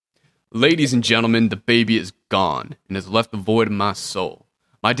Ladies and gentlemen, the baby is gone and has left the void in my soul.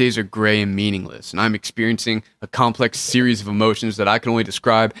 My days are gray and meaningless, and I'm experiencing a complex series of emotions that I can only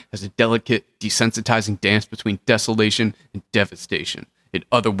describe as a delicate, desensitizing dance between desolation and devastation. In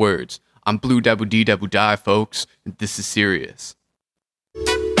other words, I'm blue dabble dee dabble die, folks, and this is serious.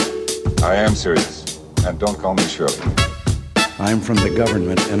 I am serious, and don't call me Shirley. I'm from the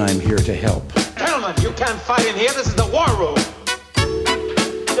government, and I'm here to help. Gentlemen, you can't fight in here. This is the war room.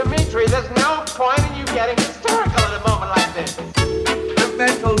 Dimitri, there's no point in you getting hysterical at a moment like this. The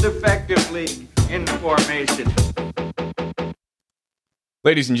Mental Defective League in formation.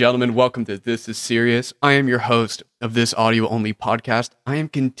 Ladies and gentlemen, welcome to This is Serious. I am your host of this audio-only podcast. I am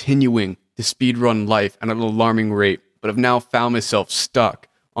continuing to speedrun life at an alarming rate, but have now found myself stuck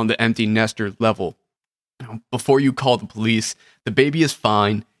on the empty nester level. Before you call the police, the baby is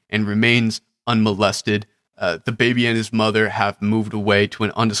fine and remains unmolested. The baby and his mother have moved away to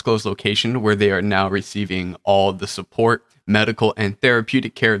an undisclosed location where they are now receiving all the support, medical, and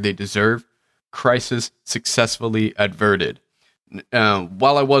therapeutic care they deserve. Crisis successfully averted.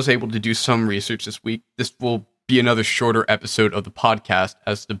 While I was able to do some research this week, this will be another shorter episode of the podcast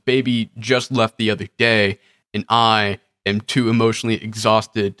as the baby just left the other day and I am too emotionally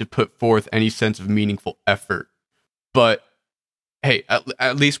exhausted to put forth any sense of meaningful effort. But hey,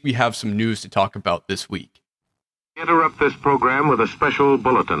 at least we have some news to talk about this week. Interrupt this program with a special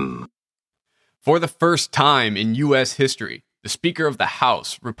bulletin. For the first time in U.S. history, the Speaker of the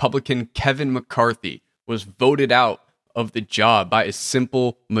House, Republican Kevin McCarthy, was voted out of the job by a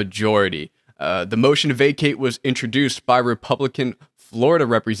simple majority. The motion to vacate was introduced by Republican Florida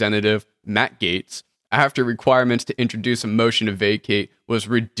Representative Matt Gaetz after requirements to introduce a motion to vacate was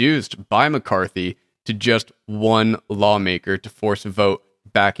reduced by McCarthy to just one lawmaker to force a vote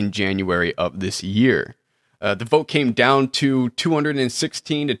back in January of this year. The vote came down to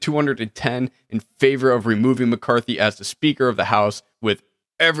 216 to 210 in favor of removing McCarthy as the Speaker of the House, with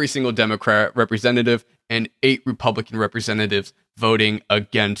every single Democrat representative and 8 Republican representatives voting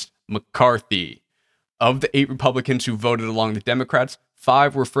against McCarthy. Of the 8 Republicans who voted along the Democrats,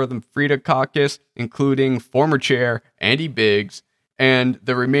 5 were for the Freedom Caucus, including former chair Andy Biggs, and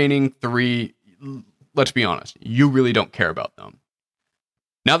the remaining 3, let's be honest, you really don't care about them.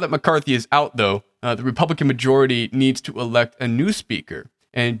 Now that McCarthy is out, though, the Republican majority needs to elect a new speaker.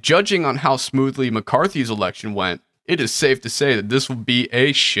 And judging on how smoothly McCarthy's election went, it is safe to say that this will be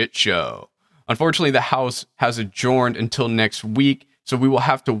a shit show. Unfortunately, the House has adjourned until next week, so we will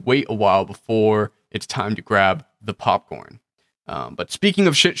have to wait a while before it's time to grab the popcorn. But speaking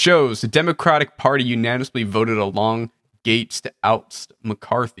of shit shows, the Democratic Party unanimously voted along Gaetz to oust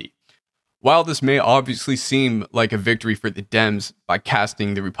McCarthy. While this may obviously seem like a victory for the Dems by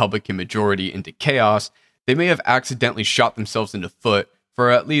casting the Republican majority into chaos, they may have accidentally shot themselves in the foot for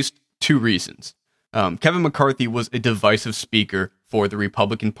at least 2 reasons. Kevin McCarthy was a divisive speaker for the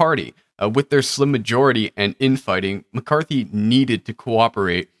Republican Party. With their slim majority and infighting, McCarthy needed to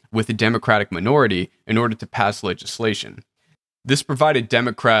cooperate with the Democratic minority in order to pass legislation. This provided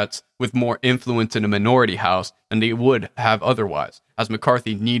Democrats with more influence in a minority house than they would have otherwise, as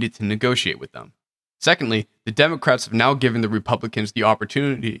McCarthy needed to negotiate with them. Secondly, the Democrats have now given the Republicans the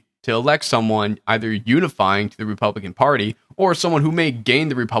opportunity to elect someone either unifying to the Republican Party or someone who may gain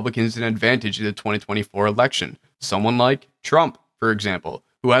the Republicans an advantage in the 2024 election. Someone like Trump, for example,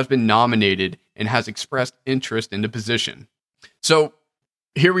 who has been nominated and has expressed interest in the position. So,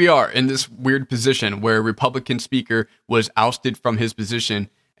 here we are in this weird position where a Republican speaker was ousted from his position,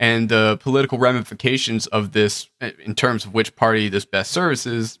 and the political ramifications of this, in terms of which party this best serves,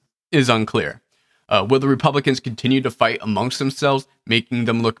 is unclear. Will the Republicans continue to fight amongst themselves, making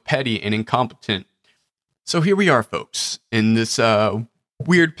them look petty and incompetent? So here we are, folks, in this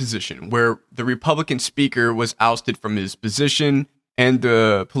weird position where the Republican speaker was ousted from his position, and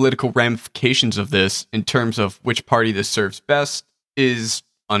the political ramifications of this, in terms of which party this serves best, is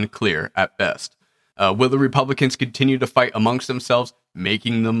unclear at best. Will the Republicans continue to fight amongst themselves,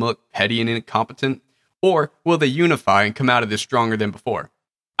 making them look petty and incompetent? Or will they unify and come out of this stronger than before?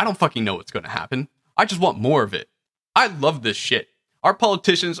 I don't fucking know what's going to happen. I just want more of it. I love this shit. Our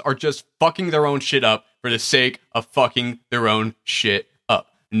politicians are just fucking their own shit up for the sake of fucking their own shit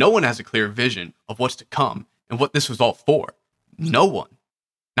up. No one has a clear vision of what's to come and what this was all for. No one.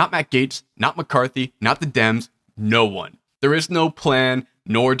 Not Matt Gaetz, not McCarthy, not the Dems, no one. There is no plan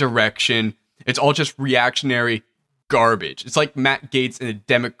nor direction. It's all just reactionary garbage. It's like Matt Gaetz and the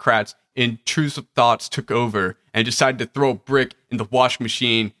Democrats intrusive thoughts took over and decided to throw a brick in the washing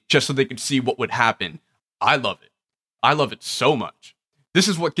machine just so they could see what would happen. I love it. I love it so much. This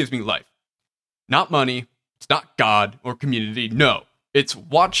is what gives me life. Not money. It's not God or community. No. It's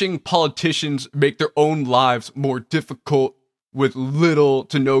watching politicians make their own lives more difficult with little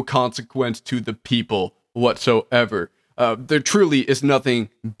to no consequence to the people whatsoever. There truly is nothing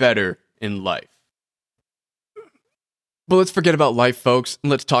better in life. But let's forget about life, folks, and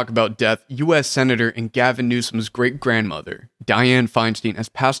let's talk about death. U.S. Senator and Gavin Newsom's great-grandmother, Dianne Feinstein, has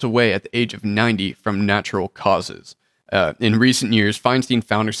passed away at the age of 90 from natural causes. In recent years, Feinstein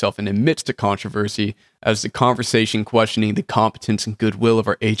found herself in the midst of controversy as the conversation questioning the competence and goodwill of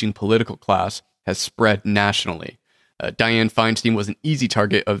our aging political class has spread nationally. Dianne Feinstein was an easy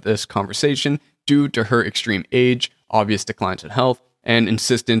target of this conversation due to her extreme age, obvious declines in health, and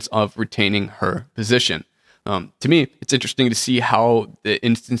insistence of retaining her position. To me, it's interesting to see how the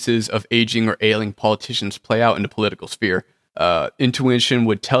instances of aging or ailing politicians play out in the political sphere. Intuition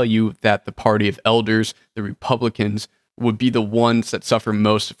would tell you that the party of elders, the Republicans, would be the ones that suffer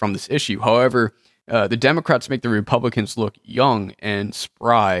most from this issue. However, the Democrats make the Republicans look young and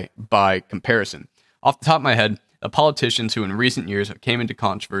spry by comparison. Off the top of my head, the politicians who in recent years came into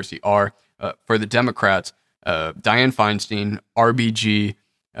controversy are, for the Democrats, Dianne Feinstein, RBG,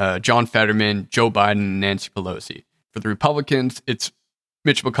 John Fetterman, Joe Biden, and Nancy Pelosi. For the Republicans, it's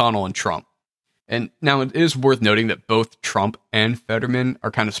Mitch McConnell and Trump. And now it is worth noting that both Trump and Fetterman are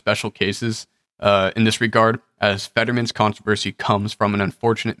kind of special cases in this regard, as Fetterman's controversy comes from an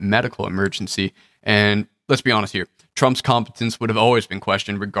unfortunate medical emergency. And let's be honest here, Trump's competence would have always been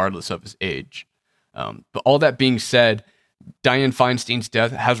questioned regardless of his age. But all that being said, Dianne Feinstein's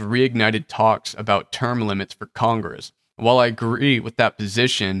death has reignited talks about term limits for Congress. While I agree with that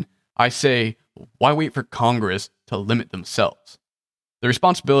position, I say, why wait for Congress to limit themselves? The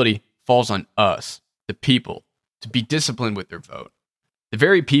responsibility falls on us, the people, to be disciplined with their vote. The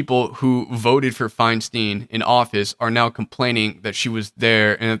very people who voted for Feinstein in office are now complaining that she was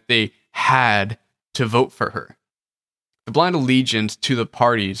there and that they had to vote for her. The blind allegiance to the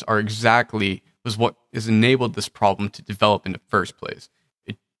parties was what has enabled this problem to develop in the first place.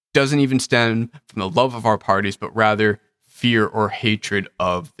 It doesn't even stem from the love of our parties, but rather fear or hatred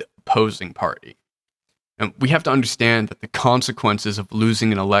of the opposing party. And we have to understand that the consequences of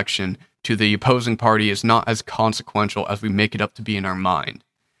losing an election to the opposing party is not as consequential as we make it up to be in our mind.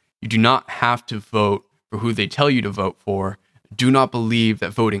 You do not have to vote for who they tell you to vote for. Do not believe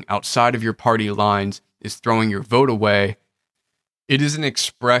that voting outside of your party lines is throwing your vote away. It is an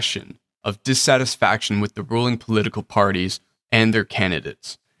expression of dissatisfaction with the ruling political parties and their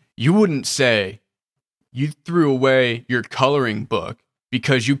candidates. You wouldn't say you threw away your coloring book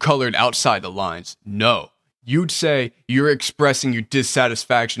because you colored outside the lines. No. You'd say you're expressing your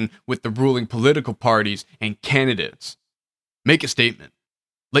dissatisfaction with the ruling political parties and candidates. Make a statement.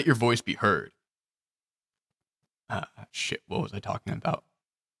 Let your voice be heard. What was I talking about?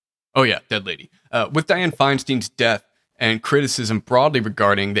 Oh yeah, dead lady. With Dianne Feinstein's death and criticism broadly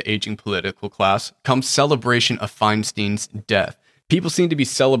regarding the aging political class comes celebration of Feinstein's death. People seem to be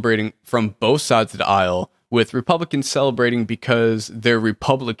celebrating from both sides of the aisle, with Republicans celebrating because they're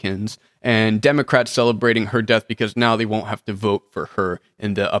Republicans and Democrats celebrating her death because now they won't have to vote for her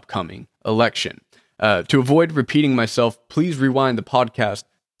in the upcoming election. To avoid repeating myself, please rewind the podcast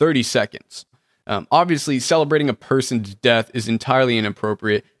 30 seconds. Obviously, celebrating a person's death is entirely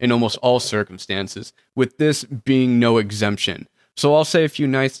inappropriate in almost all circumstances, with this being no exemption. So I'll say a few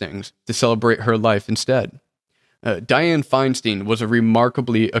nice things to celebrate her life instead. Dianne Feinstein was a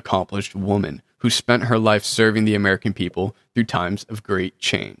remarkably accomplished woman who spent her life serving the American people through times of great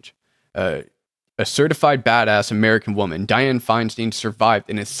change. A certified badass American woman, Dianne Feinstein survived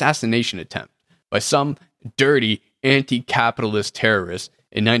an assassination attempt by some dirty anti-capitalist terrorist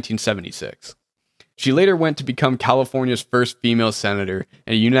in 1976. She later went to become California's first female senator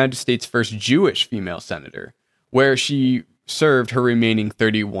and the United States' first Jewish female senator, where she served her remaining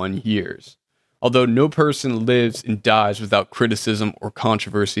 31 years. Although no person lives and dies without criticism or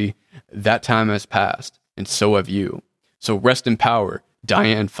controversy, that time has passed, and so have you. So rest in power,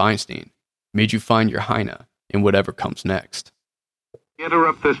 Dianne Feinstein. May you find your Heine in whatever comes next.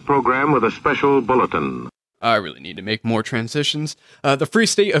 Interrupt this program with a special bulletin. I really need to make more transitions. The Free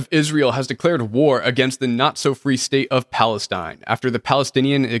State of Israel has declared war against the not-so-free state of Palestine after the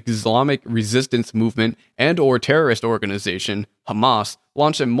Palestinian Islamic Resistance Movement and/or terrorist organization, Hamas,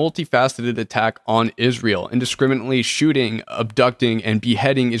 launched a multifaceted attack on Israel, indiscriminately shooting, abducting, and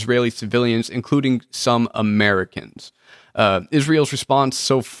beheading Israeli civilians, including some Americans. Israel's response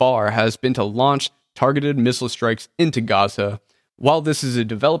so far has been to launch targeted missile strikes into Gaza. While this is a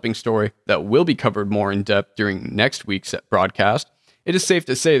developing story that will be covered more in depth during next week's broadcast, it is safe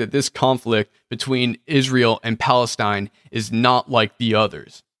to say that this conflict between Israel and Palestine is not like the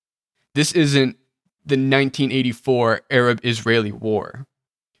others. This isn't the 1984 Arab-Israeli War.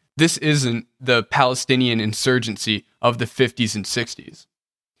 This isn't the Palestinian insurgency of the 50s and 60s.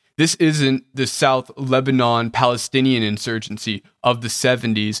 This isn't the South Lebanon Palestinian insurgency of the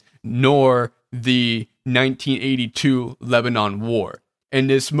 70s, nor the 1982 Lebanon War. And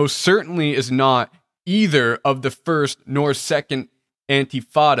this most certainly is not either of the first nor second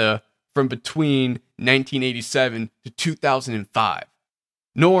Intifada from between 1987 to 2005.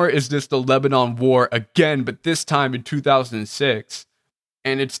 Nor is this the Lebanon War again, but this time in 2006.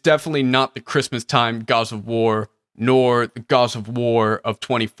 And it's definitely not the Christmas time Gaza War, nor the Gaza War of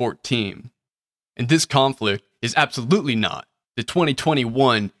 2014. And this conflict is absolutely not the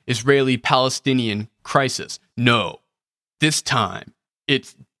 2021 Israeli-Palestinian crisis. No, this time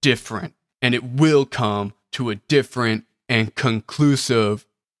it's different, and it will come to a different and conclusive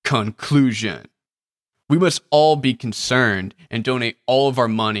conclusion. We must all be concerned and donate all of our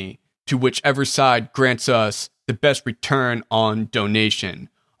money to whichever side grants us the best return on donation.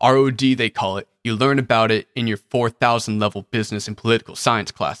 ROD, they call it. You learn about it in your 4,000 level business and political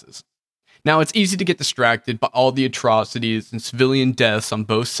science classes. Now, it's easy to get distracted by all the atrocities and civilian deaths on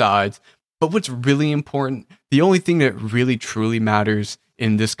both sides, but what's really important, the only thing that really truly matters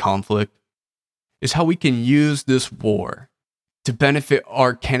in this conflict, is how we can use this war to benefit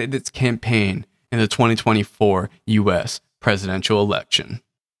our candidate's campaign in the 2024 U.S. presidential election.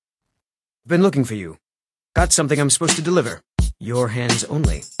 Been looking for you. Got something I'm supposed to deliver. Your hands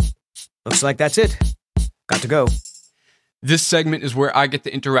only. Looks like that's it. Got to go. This segment is where I get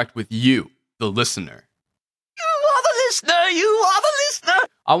to interact with you, the listener. You are the listener! You are the listener!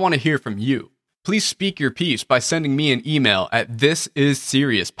 I want to hear from you. Please speak your piece by sending me an email at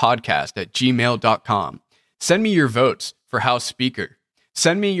thisisseriouspodcast@gmail.com. Send me your votes for House Speaker.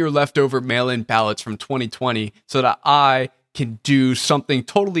 Send me your leftover mail-in ballots from 2020 so that I can do something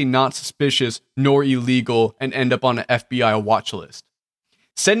totally not suspicious nor illegal and end up on an FBI watch list.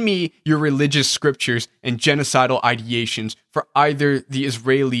 Send me your religious scriptures and genocidal ideations for either the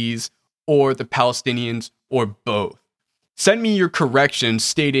Israelis or the Palestinians or both. Send me your corrections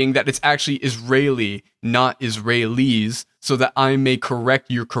stating that it's actually Israeli, not Israelis, so that I may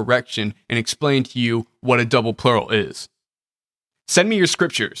correct your correction and explain to you what a double plural is. Send me your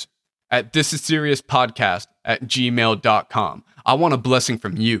scriptures at thisisseriouspodcast@gmail.com. I want a blessing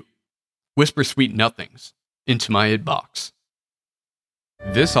from you. Whisper sweet nothings into my inbox.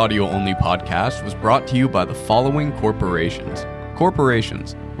 This audio-only podcast was brought to you by the following corporations.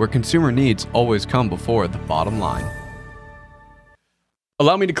 Corporations, where consumer needs always come before the bottom line.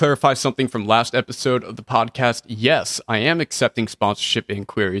 Allow me to clarify something from last episode of the podcast. Yes, I am accepting sponsorship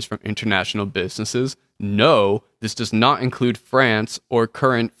inquiries from international businesses. No, this does not include France or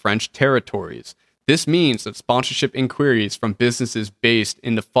current French territories. This means that sponsorship inquiries from businesses based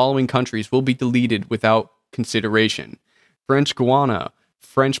in the following countries will be deleted without consideration: French Guiana,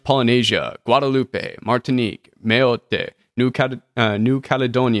 French Polynesia, Guadeloupe, Martinique, Mayotte, New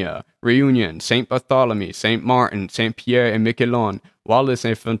Caledonia, Reunion, St. Bartholomew, St. Martin, St. Pierre and Miquelon, Wallis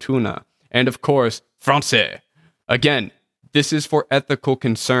and Futuna, and of course, Francais. Again, this is for ethical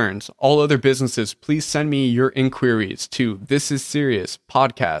concerns. All other businesses, please send me your inquiries to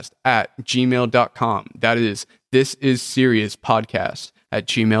thisisseriouspodcast@gmail.com. That is,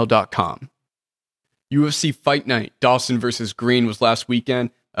 thisisseriouspodcast@gmail.com. UFC Fight Night, Dawson versus Green was last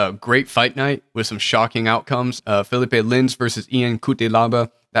weekend. A great fight night with some shocking outcomes. Felipe Lins versus Ian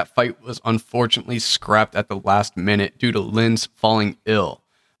Cutelaba. That fight was unfortunately scrapped at the last minute due to Lins falling ill.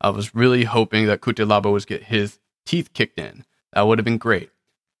 I was really hoping that Cutelaba would get his teeth kicked in. That would have been great.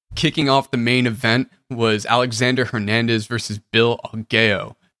 Kicking off the main event was Alexander Hernandez versus Bill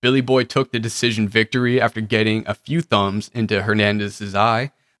Algeo. Billy Boy took the decision victory after getting a few thumbs into Hernandez's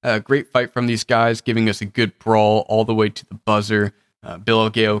eye. A great fight from these guys, giving us a good brawl all the way to the buzzer. Bill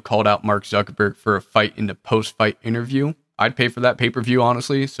Algeo called out Mark Zuckerberg for a fight in the post-fight interview. I'd pay for that pay-per-view,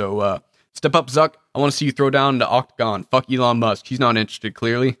 honestly. So step up, Zuck. I want to see you throw down the octagon. Fuck Elon Musk. He's not interested,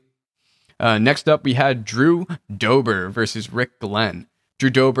 clearly. Next up, we had Drew Dober versus Rick Glenn. Drew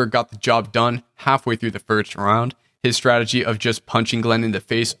Dober got the job done halfway through the first round. His strategy of just punching Glenn in the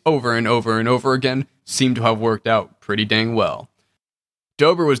face over and over and over again seemed to have worked out pretty dang well.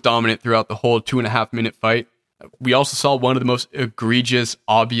 Dober was dominant throughout the whole 2.5-minute fight. We also saw one of the most egregious,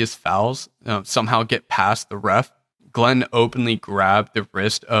 obvious fouls somehow get past the ref. Glenn openly grabbed the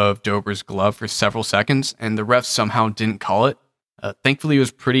wrist of Dober's glove for several seconds, and the ref somehow didn't call it. Thankfully, it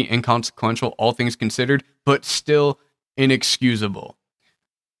was pretty inconsequential, all things considered, but still inexcusable.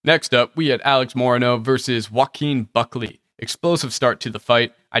 Next up, we had Alex Moreno versus Joaquin Buckley. Explosive start to the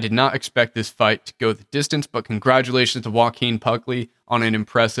fight. I did not expect this fight to go the distance, but congratulations to Joaquin Buckley on an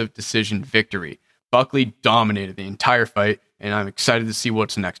impressive decision victory. Buckley dominated the entire fight, and I'm excited to see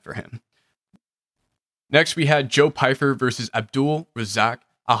what's next for him. Next, we had Joe Pyfer versus Abdul Razak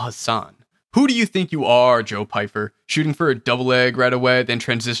Al-Hassan. Who do you think you are, Joe Pyfer? Shooting for a double leg right away, then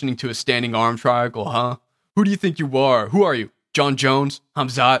transitioning to a standing arm triangle, huh? Who do you think you are? Who are you? John Jones?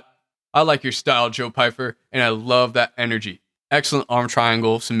 Hamzat? I like your style, Joe Pyfer, and I love that energy. Excellent arm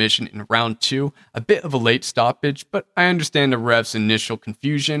triangle submission in round 2. A bit of a late stoppage, but I understand the ref's initial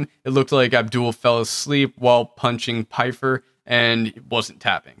confusion. It looked like Abdul fell asleep while punching Pyfer, and wasn't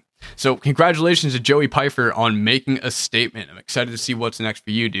tapping. So congratulations to Joey Pyfer on making a statement. I'm excited to see what's next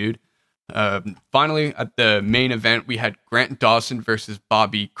for you, dude. Finally, at the main event, we had Grant Dawson versus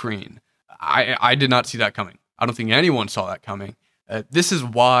Bobby Green. I did not see that coming. I don't think anyone saw that coming. This is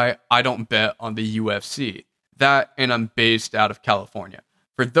why I don't bet on the UFC. That, and I'm based out of California.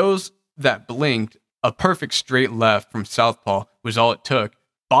 For those that blinked, a perfect straight left from southpaw was all it took.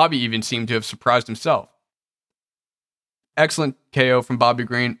 Bobby even seemed to have surprised himself. Excellent KO from Bobby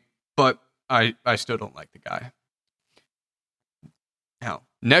Green, but I still don't like the guy. Now,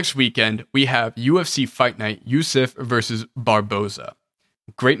 next weekend, we have UFC Fight Night, Youssef versus Barboza.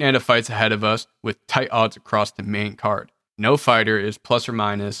 Great night of fights ahead of us with tight odds across the main card. No fighter is plus or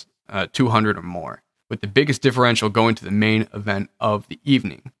minus 200 or more, with the biggest differential going to the main event of the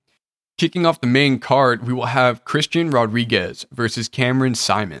evening. Kicking off the main card, we will have Christian Rodriguez versus Cameron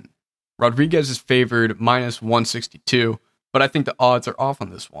Simon. Rodriguez is favored minus 162, but I think the odds are off on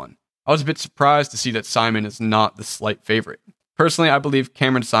this one. I was a bit surprised to see that Simon is not the slight favorite. Personally, I believe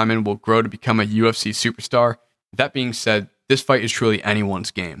Cameron Simon will grow to become a UFC superstar. That being said, this fight is truly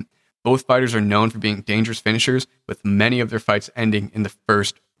anyone's game. Both fighters are known for being dangerous finishers, with many of their fights ending in the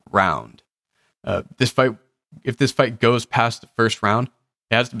first round. If this fight goes past the first round,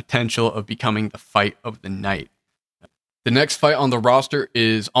 it has the potential of becoming the fight of the night. The next fight on the roster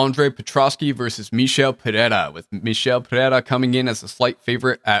is Andre Petroski versus Michel Pereira, with Michel Pereira coming in as a slight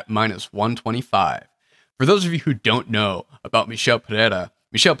favorite at minus 125. For those of you who don't know about Michel Pereira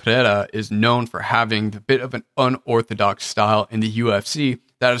is known for having a bit of an unorthodox style in the UFC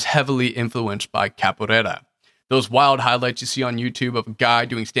that is heavily influenced by capoeira. Those wild highlights you see on YouTube of a guy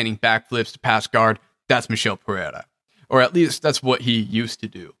doing standing backflips to pass guard, that's Michel Pereira. Or at least that's what he used to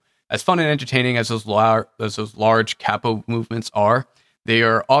do. As fun and entertaining as those large capo movements are, they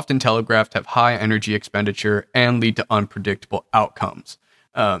are often telegraphed to have high energy expenditure and lead to unpredictable outcomes.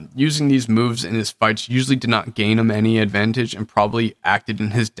 Using these moves in his fights usually did not gain him any advantage and probably acted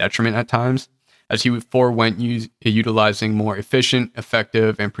in his detriment at times, as he forewent utilizing more efficient,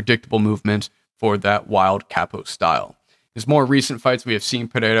 effective, and predictable movements for that wild capo style. In his more recent fights, we have seen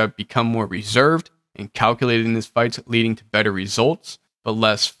Pereira become more reserved and calculated in his fights, leading to better results, but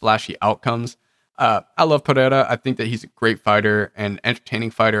less flashy outcomes. I love Pereira. I think that he's a great fighter and entertaining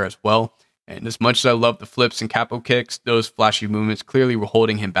fighter as well. And as much as I love the flips and capo kicks, those flashy movements clearly were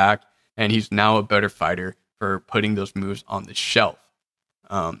holding him back, and he's now a better fighter for putting those moves on the shelf.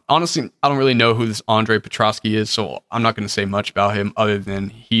 Honestly, I don't really know who this Andre Petroski is, so I'm not going to say much about him other than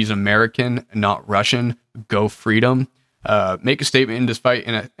he's American, not Russian. Go freedom. Make a statement in this fight,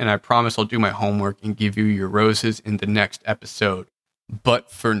 and I promise I'll do my homework and give you your roses in the next episode.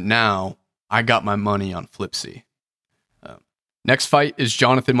 But for now, I got my money on Flipsy. Next fight is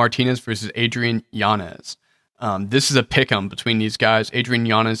Jonathan Martinez versus Adrian Yanez. This is a pick'em between these guys. Adrian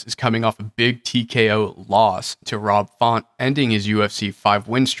Yanez is coming off a big TKO loss to Rob Font, ending his UFC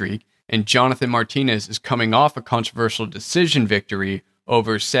 5-win streak, and Jonathan Martinez is coming off a controversial decision victory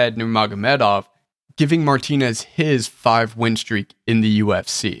over Said Nurmagomedov, giving Martinez his 5-win streak in the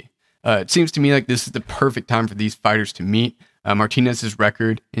UFC. It seems to me like this is the perfect time for these fighters to meet. Martinez's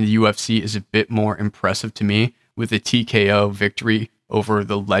record in the UFC is a bit more impressive to me, with a TKO victory over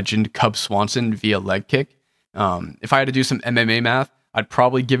the legend Cub Swanson via leg kick. If I had to do some MMA math, I'd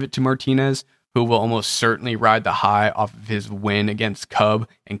probably give it to Martinez, who will almost certainly ride the high off of his win against Cub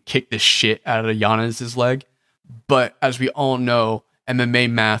and kick the shit out of Yanez's leg. But as we all know,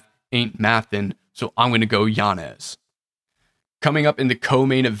 MMA math ain't mathin', so I'm going to go Yanez. Coming up in the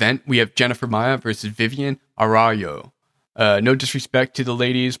co-main event, we have Jennifer Maia versus Vivian Araujo. No disrespect to the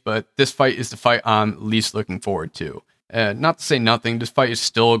ladies, but this fight is the fight I'm least looking forward to. Not to say nothing, this fight is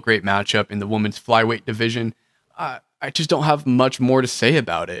still a great matchup in the women's flyweight division. I just don't have much more to say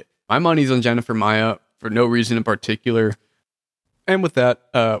about it. My money's on Jennifer Maia for no reason in particular. And with that,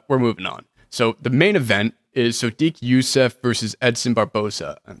 we're moving on. So the main event is Sodiq Yusuff versus Edson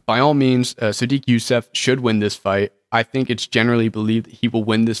Barboza. By all means, Sodiq Yusuff should win this fight. I think it's generally believed that he will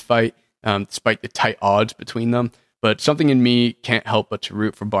win this fight, despite the tight odds between them. but something in me can't help but to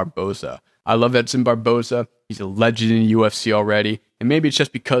root for Barboza. I love Edson Barboza. He's a legend in UFC already, and maybe it's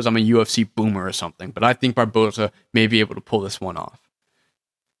just because I'm a UFC boomer or something, but I think Barboza may be able to pull this one off.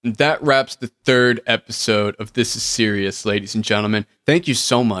 And that wraps the third episode of This Is Serious, ladies and gentlemen. Thank you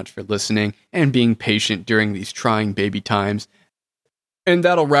so much for listening and being patient during these trying baby times. And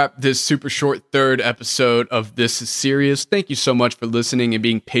that'll wrap this super short third episode of This Is Serious. Thank you so much for listening and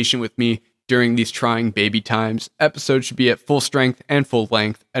being patient with me during these trying baby times. Episodes should be at full strength and full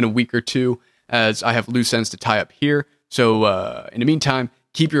length in a week or two, as I have loose ends to tie up here. So in the meantime,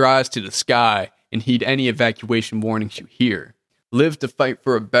 keep your eyes to the sky and heed any evacuation warnings you hear. Live to fight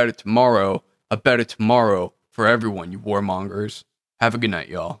for a better tomorrow for everyone, you warmongers. Have a good night,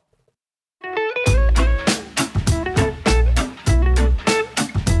 y'all.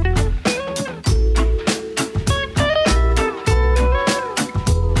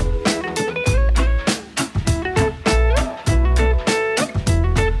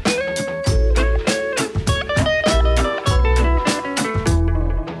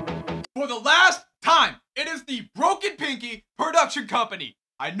 For the last time, it is the Broken Pinky Production Company.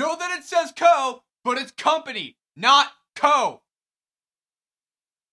 I know that it says co, but it's company, not co.